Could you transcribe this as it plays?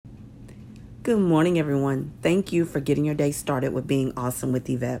Good morning, everyone. Thank you for getting your day started with being awesome with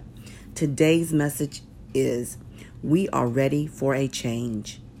Yvette. Today's message is we are ready for a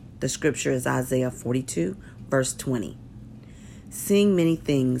change. The scripture is Isaiah 42, verse 20. Seeing many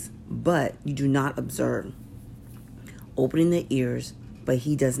things, but you do not observe. Opening the ears, but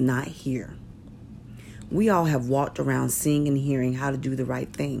he does not hear. We all have walked around seeing and hearing how to do the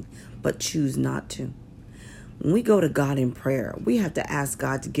right thing, but choose not to. When we go to God in prayer, we have to ask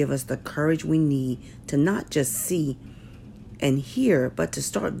God to give us the courage we need to not just see and hear, but to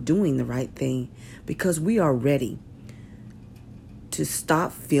start doing the right thing, because we are ready to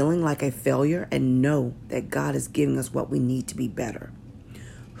stop feeling like a failure and know that God is giving us what we need to be better.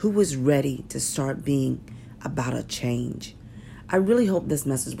 Who is ready to start being about a change? I really hope this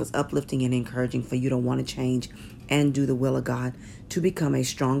message was uplifting and encouraging for you to want to change and do the will of God to become a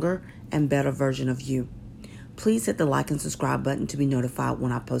stronger and better version of you. Please hit the like and subscribe button to be notified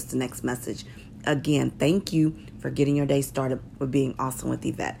when I post the next message. Again, thank you for getting your day started with being awesome with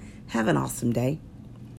Yvette. Have an awesome day.